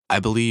I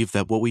believe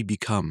that what we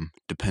become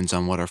depends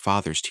on what our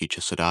fathers teach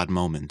us at odd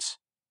moments.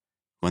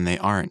 When they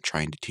aren't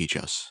trying to teach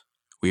us,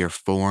 we are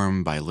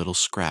formed by little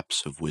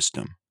scraps of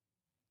wisdom.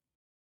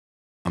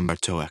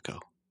 Umberto Eco,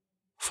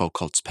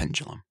 Foucault's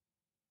Pendulum.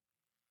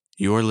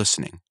 You're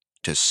listening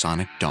to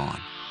Sonic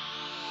Dawn.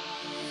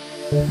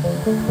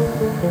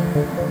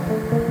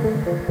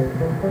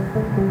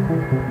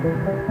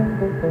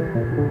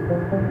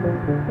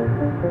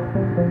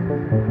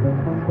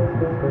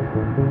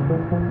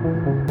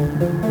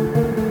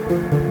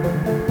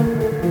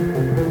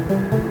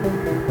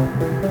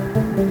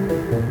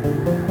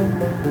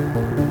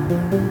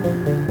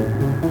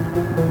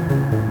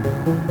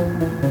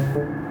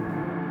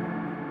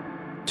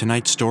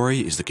 Tonight's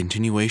story is the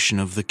continuation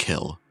of The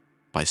Kill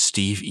by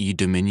Steve E.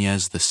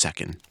 Dominguez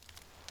II.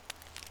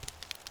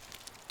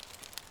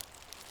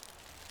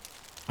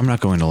 I'm not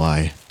going to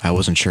lie, I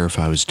wasn't sure if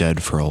I was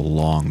dead for a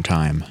long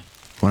time.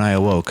 When I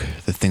awoke,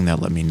 the thing that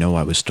let me know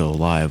I was still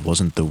alive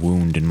wasn't the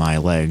wound in my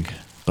leg,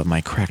 but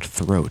my cracked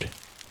throat.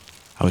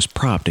 I was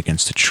propped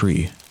against a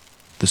tree,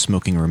 the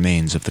smoking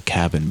remains of the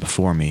cabin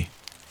before me.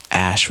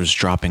 Ash was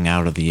dropping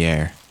out of the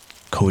air,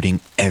 coating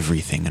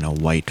everything in a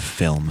white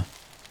film.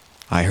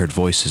 I heard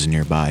voices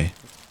nearby.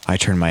 I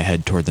turned my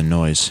head toward the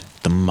noise,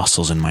 the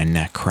muscles in my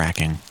neck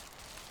cracking.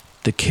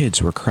 The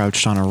kids were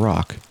crouched on a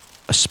rock,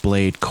 a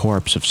splayed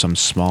corpse of some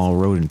small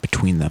rodent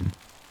between them.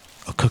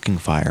 A cooking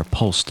fire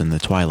pulsed in the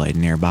twilight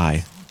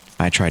nearby.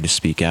 I tried to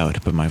speak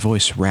out, but my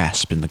voice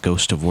rasped in the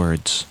ghost of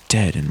words,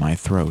 dead in my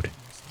throat.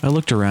 I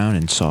looked around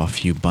and saw a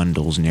few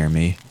bundles near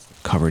me,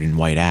 covered in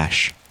white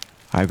ash.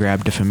 I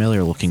grabbed a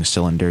familiar-looking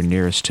cylinder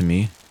nearest to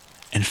me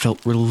and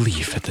felt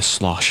relief at the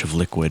slosh of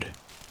liquid.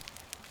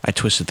 I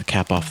twisted the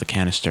cap off the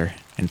canister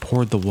and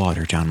poured the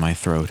water down my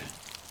throat.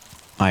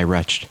 I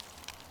retched.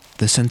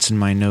 The sense in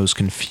my nose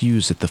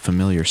confused at the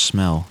familiar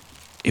smell.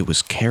 It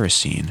was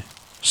kerosene,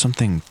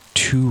 something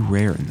too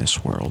rare in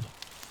this world.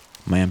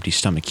 My empty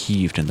stomach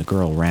heaved and the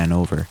girl ran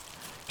over,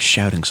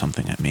 shouting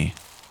something at me.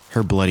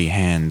 Her bloody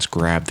hands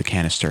grabbed the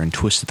canister and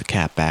twisted the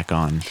cap back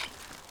on.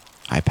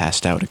 I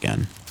passed out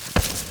again.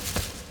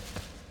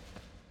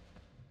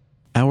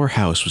 Our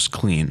house was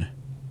clean.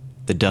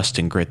 The dust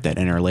and grit that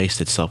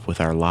interlaced itself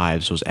with our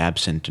lives was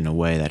absent in a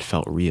way that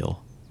felt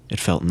real. It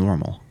felt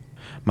normal.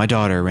 My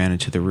daughter ran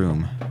into the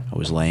room. I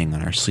was laying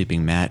on our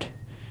sleeping mat,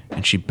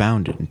 and she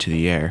bounded into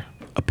the air,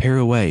 a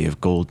pirouette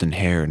of golden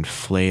hair and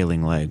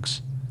flailing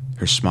legs,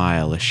 her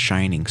smile a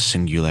shining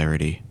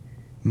singularity.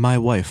 My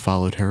wife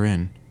followed her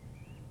in,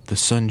 the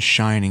sun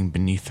shining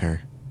beneath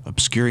her,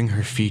 obscuring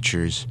her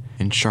features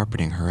and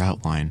sharpening her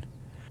outline,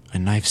 a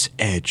knife's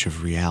edge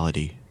of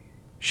reality.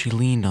 She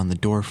leaned on the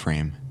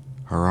doorframe,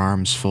 her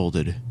arms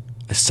folded,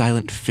 a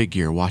silent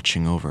figure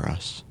watching over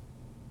us.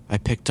 I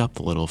picked up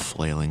the little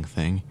flailing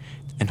thing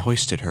and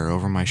hoisted her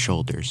over my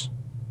shoulders.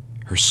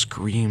 Her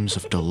screams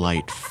of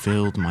delight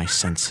filled my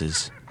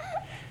senses.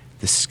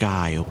 The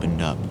sky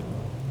opened up.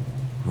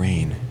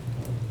 Rain.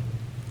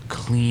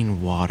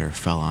 Clean water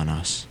fell on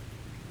us.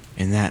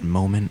 In that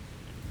moment,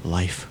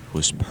 life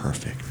was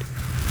perfect.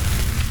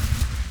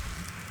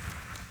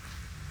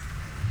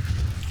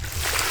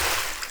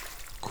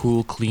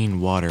 Cool, clean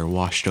water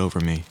washed over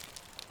me,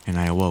 and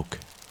I awoke,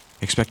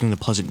 expecting the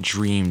pleasant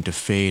dream to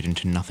fade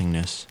into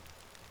nothingness.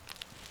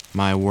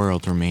 My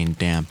world remained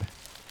damp.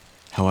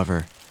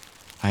 However,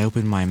 I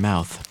opened my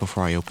mouth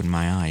before I opened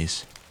my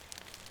eyes.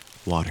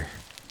 Water.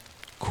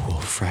 Cool,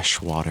 fresh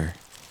water.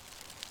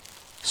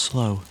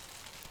 Slow.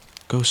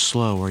 Go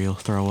slow or you'll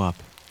throw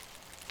up.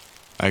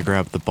 I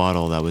grabbed the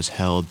bottle that was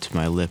held to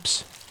my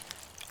lips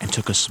and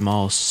took a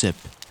small sip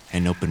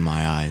and opened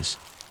my eyes.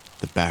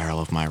 The barrel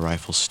of my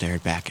rifle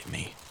stared back at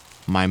me.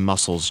 My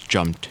muscles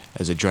jumped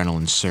as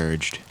adrenaline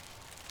surged.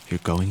 "You're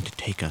going to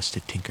take us to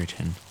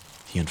Tinkerton,"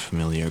 the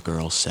unfamiliar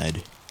girl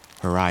said,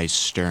 her eyes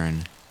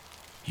stern.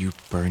 "You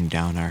burned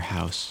down our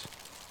house.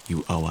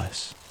 You owe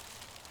us."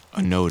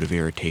 A note of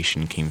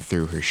irritation came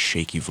through her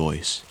shaky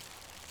voice.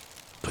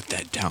 "Put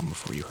that down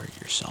before you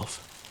hurt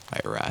yourself,"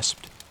 I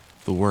rasped,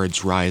 the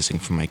words rising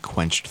from my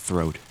quenched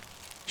throat.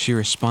 She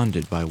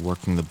responded by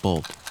working the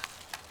bolt,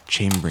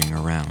 chambering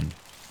around.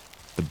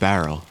 The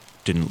barrel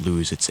didn't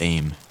lose its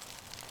aim.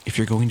 "If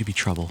you're going to be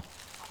trouble,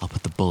 I'll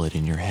put the bullet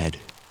in your head.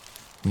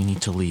 We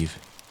need to leave.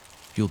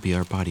 You'll be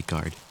our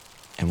bodyguard,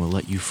 and we'll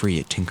let you free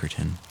at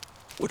Tinkerton."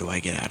 "What do I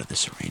get out of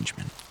this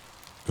arrangement?"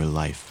 "Your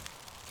life."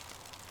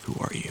 "Who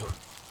are you?"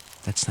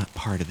 "That's not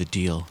part of the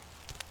deal."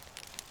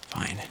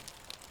 "Fine,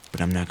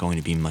 but I'm not going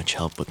to be much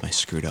help with my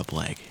screwed up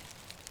leg."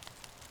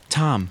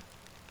 "Tom,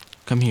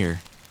 come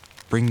here.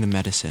 Bring the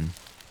medicine."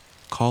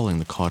 Calling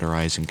the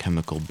cauterizing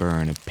chemical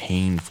burn a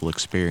painful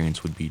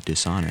experience would be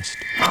dishonest.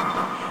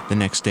 The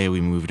next day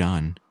we moved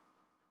on,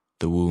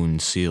 the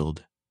wound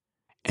sealed,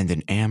 and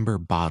an amber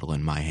bottle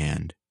in my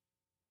hand.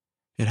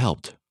 It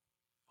helped,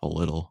 a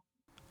little.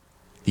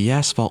 The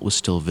asphalt was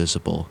still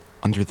visible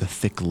under the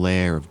thick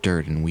layer of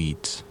dirt and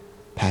weeds.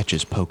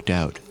 Patches poked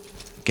out,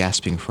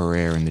 gasping for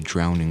air in the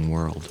drowning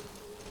world.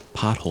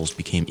 Potholes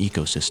became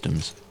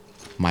ecosystems.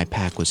 My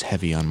pack was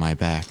heavy on my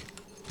back,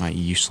 my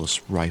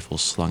useless rifle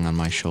slung on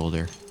my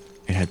shoulder.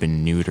 It had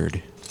been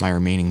neutered, my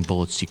remaining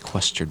bullets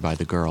sequestered by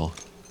the girl.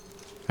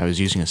 I was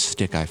using a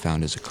stick I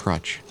found as a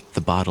crutch.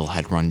 The bottle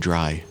had run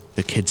dry.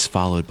 The kids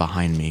followed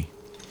behind me,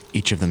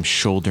 each of them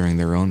shouldering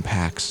their own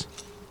packs.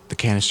 The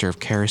canister of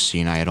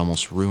kerosene I had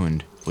almost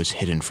ruined was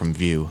hidden from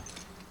view.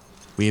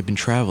 We had been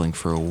traveling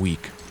for a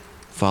week,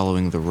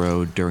 following the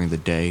road during the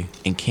day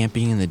and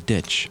camping in the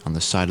ditch on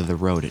the side of the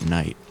road at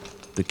night.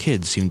 The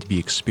kids seemed to be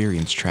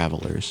experienced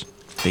travelers.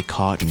 They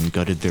caught and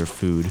gutted their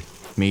food,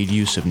 made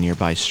use of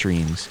nearby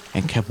streams,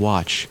 and kept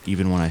watch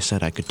even when I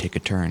said I could take a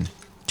turn.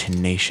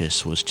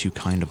 Tenacious was too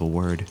kind of a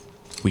word.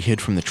 We hid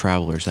from the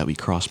travelers that we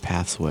crossed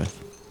paths with.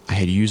 I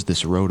had used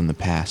this road in the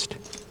past.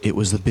 It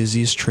was the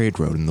busiest trade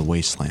road in the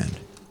wasteland.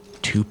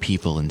 2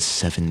 people in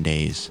 7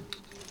 days.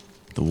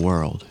 The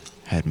world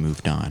had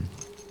moved on.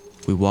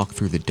 We walked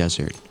through the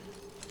desert,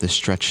 the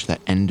stretch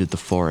that ended the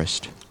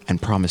forest and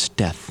promised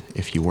death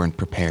if you weren't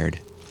prepared.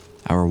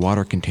 Our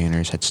water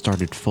containers had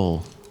started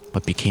full,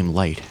 but became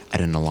light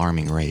at an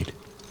alarming rate.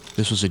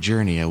 This was a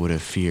journey I would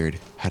have feared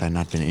had I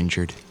not been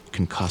injured,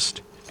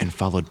 concussed, and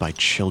followed by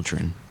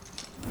children.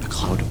 A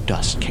cloud of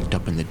dust kicked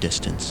up in the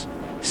distance.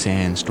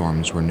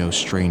 Sandstorms were no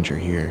stranger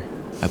here.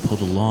 I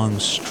pulled a long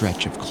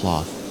stretch of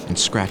cloth and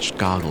scratched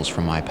goggles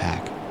from my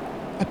pack.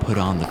 I put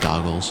on the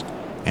goggles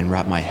and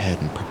wrapped my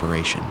head in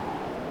preparation.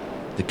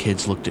 The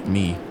kids looked at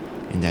me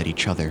and at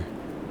each other.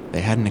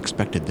 They hadn't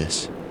expected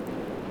this.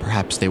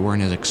 Perhaps they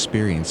weren't as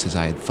experienced as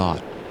I had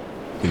thought.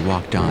 We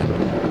walked on,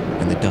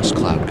 and the dust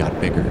cloud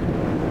got bigger.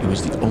 It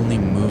was the only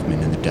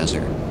movement in the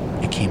desert.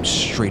 It came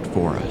straight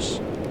for us.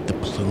 The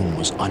plume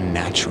was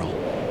unnatural.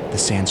 The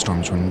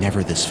sandstorms were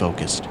never this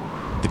focused.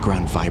 The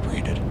ground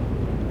vibrated.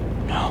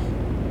 No,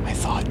 I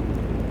thought.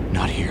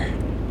 Not here.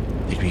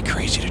 They'd be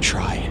crazy to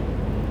try.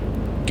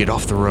 Get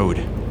off the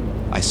road,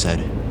 I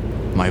said,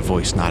 my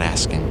voice not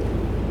asking.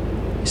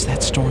 Is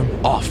that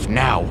storm? Off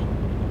now!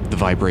 The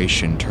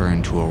vibration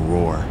turned to a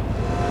roar.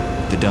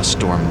 The dust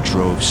storm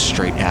drove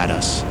straight at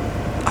us.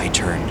 I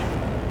turned,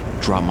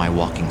 dropped my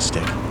walking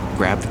stick,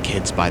 grabbed the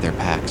kids by their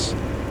packs,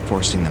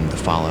 forcing them to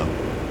follow.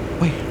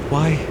 Wait,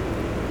 why?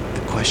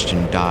 The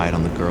question died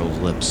on the girl's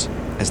lips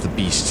as the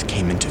beasts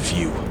came into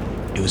view.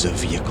 It was a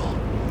vehicle,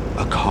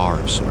 a car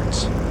of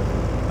sorts.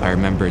 I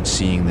remembered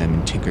seeing them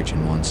in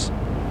Tinkerton once.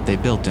 They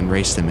built and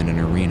raced them in an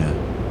arena.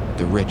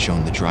 The rich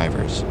owned the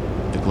drivers,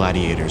 the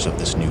gladiators of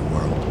this new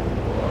world.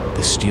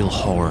 The steel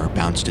horror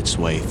bounced its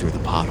way through the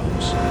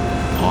potholes,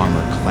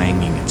 armor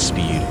clanging at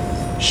speed.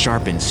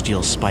 Sharpened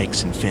steel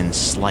spikes and fins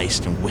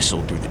sliced and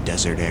whistled through the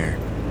desert air.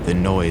 The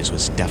noise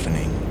was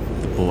deafening.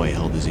 The boy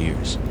held his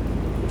ears.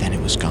 Then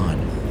it was gone,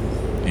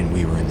 and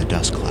we were in the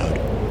dust cloud.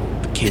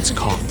 The kids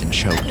coughed and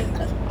choked.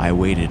 I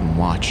waited and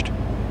watched.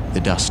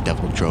 The dust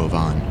devil drove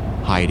on,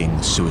 hiding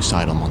the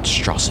suicidal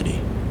monstrosity.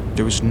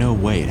 There was no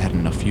way it had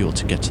enough fuel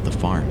to get to the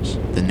farms,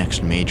 the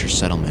next major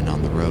settlement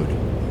on the road.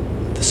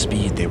 The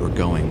speed they were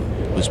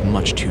going was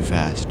much too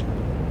fast.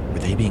 Were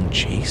they being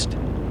chased?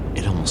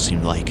 It almost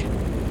seemed like...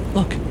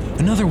 Look,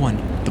 another one!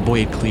 The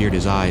boy had cleared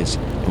his eyes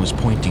and was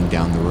pointing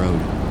down the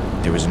road.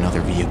 There was another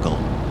vehicle.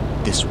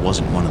 This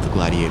wasn't one of the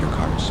gladiator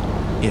cars.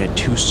 It had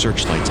 2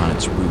 searchlights on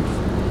its roof,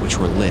 which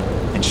were lit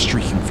and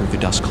streaking through the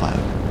dust cloud.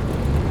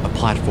 A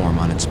platform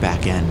on its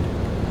back end.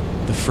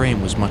 The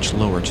frame was much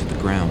lower to the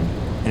ground,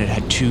 and it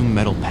had 2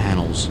 metal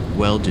panels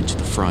welded to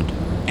the front,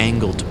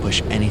 angled to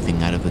push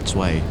anything out of its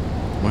way.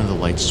 One of the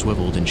lights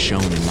swiveled and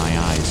shone in my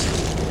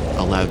eyes.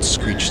 A loud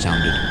screech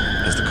sounded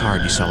as the car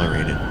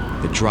decelerated,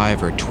 the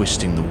driver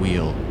twisting the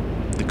wheel.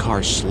 The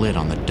car slid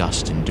on the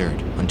dust and dirt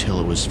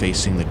until it was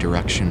facing the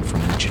direction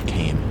from which it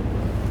came.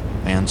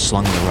 I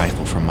unslung the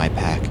rifle from my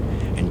pack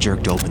and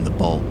jerked open the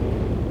bolt.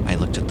 I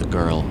looked at the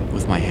girl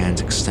with my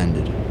hands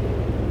extended.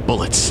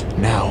 Bullets,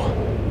 now!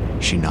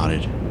 She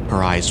nodded,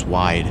 her eyes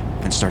wide,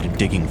 and started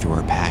digging through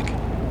her pack.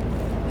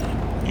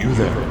 You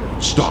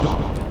there, stop!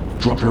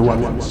 Drop your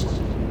weapons!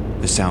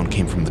 The sound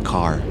came from the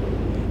car,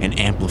 an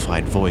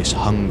amplified voice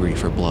hungry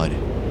for blood.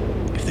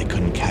 If they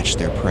couldn't catch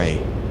their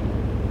prey,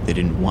 they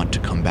didn't want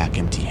to come back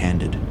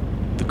empty-handed.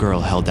 The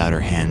girl held out her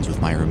hands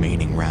with my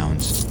remaining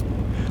rounds.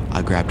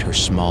 I grabbed her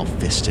small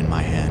fist in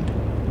my hand.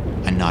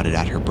 I nodded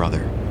at her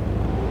brother.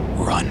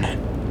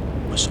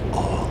 Run, was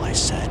all I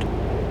said.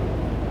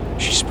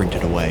 She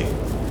sprinted away,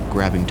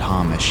 grabbing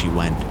Tom as she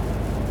went.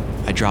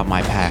 I dropped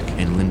my pack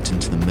and limped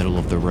into the middle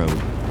of the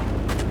road.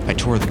 I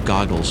tore the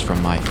goggles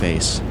from my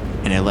face,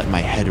 and I let my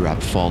head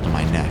wrap fall to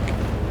my neck.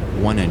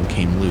 One end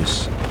came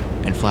loose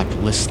and flapped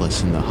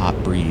listless in the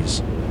hot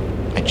breeze.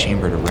 I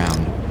chambered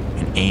around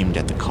and aimed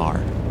at the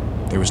car.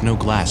 There was no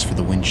glass for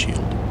the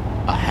windshield.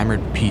 A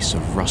hammered piece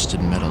of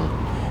rusted metal,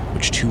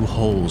 which 2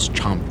 holes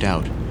chomped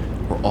out,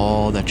 were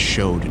all that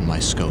showed in my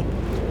scope.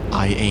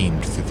 I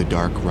aimed through the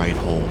dark right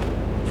hole.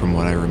 From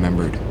what I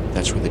remembered,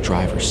 that's where the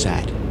driver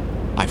sat.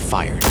 I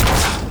fired.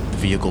 The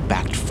vehicle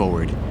backed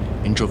forward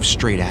and drove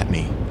straight at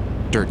me.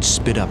 Dirt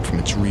spit up from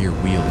its rear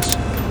wheels.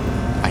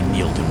 I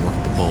kneeled and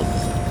worked the bolt.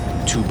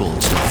 2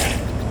 bullets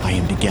left. I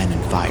aimed again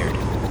and fired.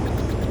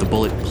 The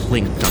bullet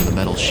plinked on the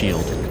metal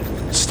shield.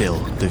 Still,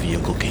 the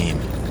vehicle came.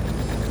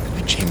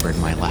 I chambered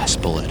my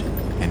last bullet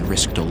and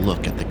risked a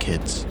look at the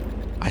kids.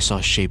 I saw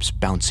shapes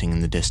bouncing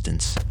in the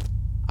distance.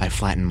 I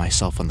flattened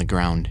myself on the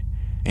ground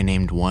and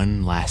aimed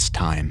one last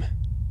time.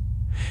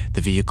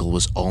 The vehicle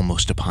was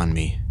almost upon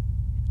me.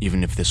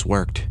 Even if this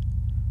worked,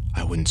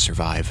 I wouldn't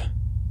survive.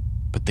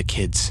 But the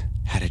kids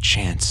had a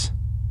chance.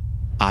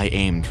 I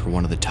aimed for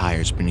one of the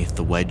tires beneath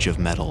the wedge of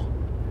metal.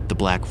 The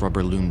black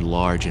rubber loomed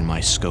large in my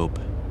scope.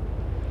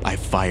 I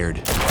fired.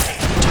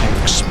 The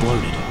tire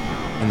exploded,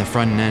 and the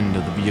front end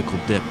of the vehicle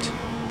dipped.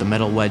 The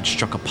metal wedge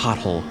struck a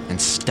pothole and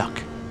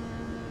stuck.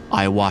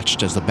 I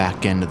watched as the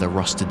back end of the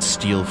rusted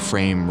steel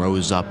frame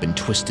rose up and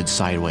twisted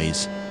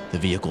sideways. The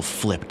vehicle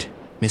flipped,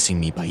 missing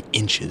me by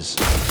inches,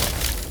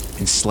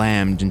 and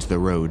slammed into the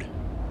road.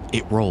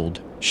 It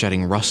rolled,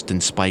 shedding rust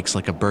and spikes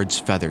like a bird's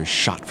feathers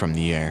shot from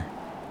the air.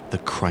 The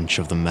crunch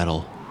of the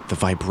metal, the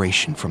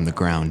vibration from the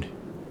ground,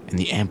 and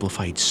the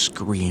amplified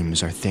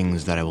screams are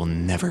things that I will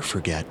never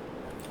forget.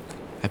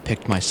 I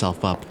picked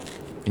myself up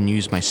and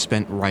used my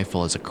spent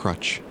rifle as a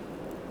crutch.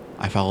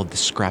 I followed the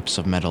scraps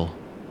of metal,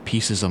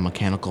 pieces of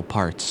mechanical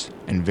parts,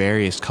 and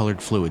various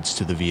colored fluids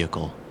to the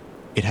vehicle.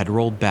 It had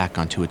rolled back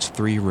onto its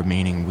 3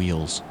 remaining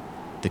wheels.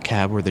 The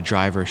cab where the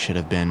driver should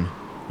have been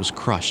was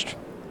crushed,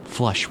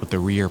 flush with the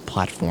rear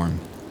platform.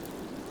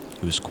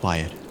 It was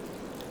quiet.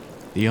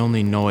 The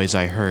only noise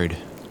I heard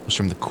was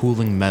from the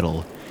cooling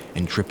metal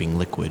and dripping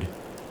liquid.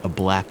 A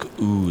black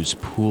ooze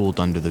pooled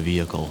under the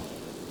vehicle.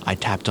 I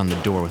tapped on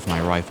the door with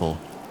my rifle.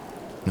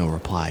 No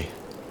reply.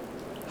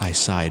 I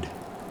sighed.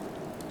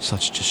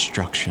 Such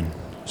destruction,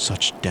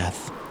 such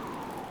death.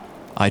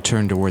 I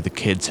turned to where the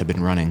kids had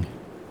been running.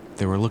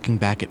 They were looking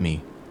back at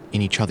me,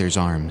 in each other's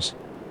arms.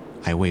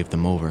 I waved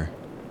them over.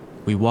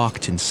 We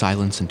walked in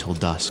silence until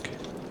dusk.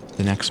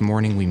 The next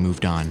morning we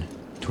moved on,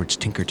 towards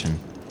Tinkerton.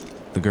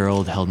 The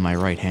girl held my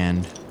right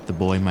hand, the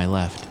boy my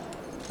left.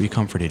 We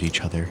comforted each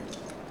other.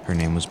 Her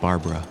name was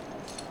Barbara.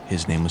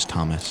 His name was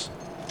Thomas.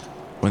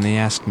 When they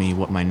asked me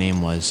what my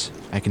name was,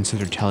 I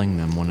considered telling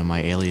them one of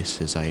my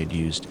aliases I had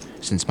used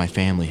since my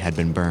family had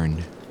been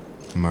burned,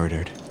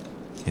 murdered.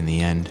 In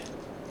the end,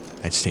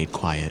 I'd stayed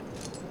quiet.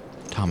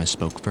 Thomas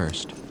spoke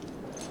first.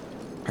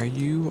 "Are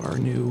you our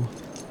new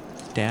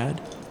dad?"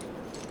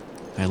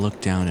 I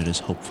looked down at his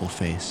hopeful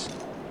face,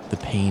 the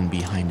pain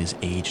behind his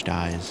aged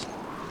eyes.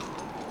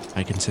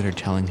 I considered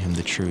telling him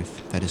the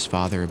truth, that his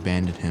father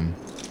abandoned him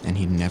and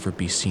he'd never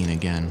be seen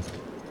again.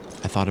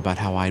 I thought about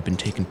how I'd been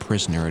taken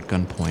prisoner at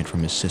gunpoint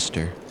from his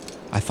sister.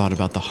 I thought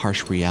about the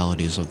harsh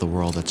realities of the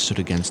world that stood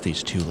against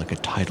these two like a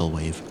tidal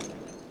wave.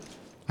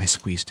 I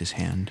squeezed his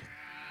hand,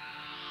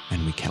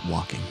 and we kept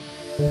walking.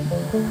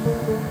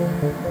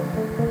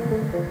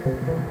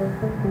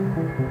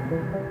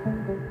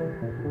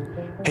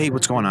 Hey,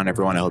 what's going on,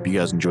 everyone? I hope you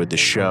guys enjoyed the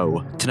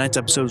show. Tonight's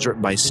episode is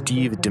written by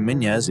Steve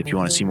Dominguez. If you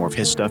want to see more of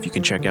his stuff, you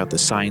can check out the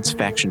Science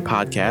Faction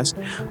Podcast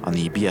on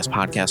the BS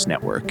Podcast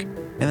Network.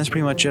 And that's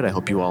pretty much it. I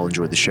hope you all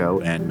enjoyed the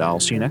show, and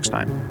I'll see you next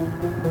time.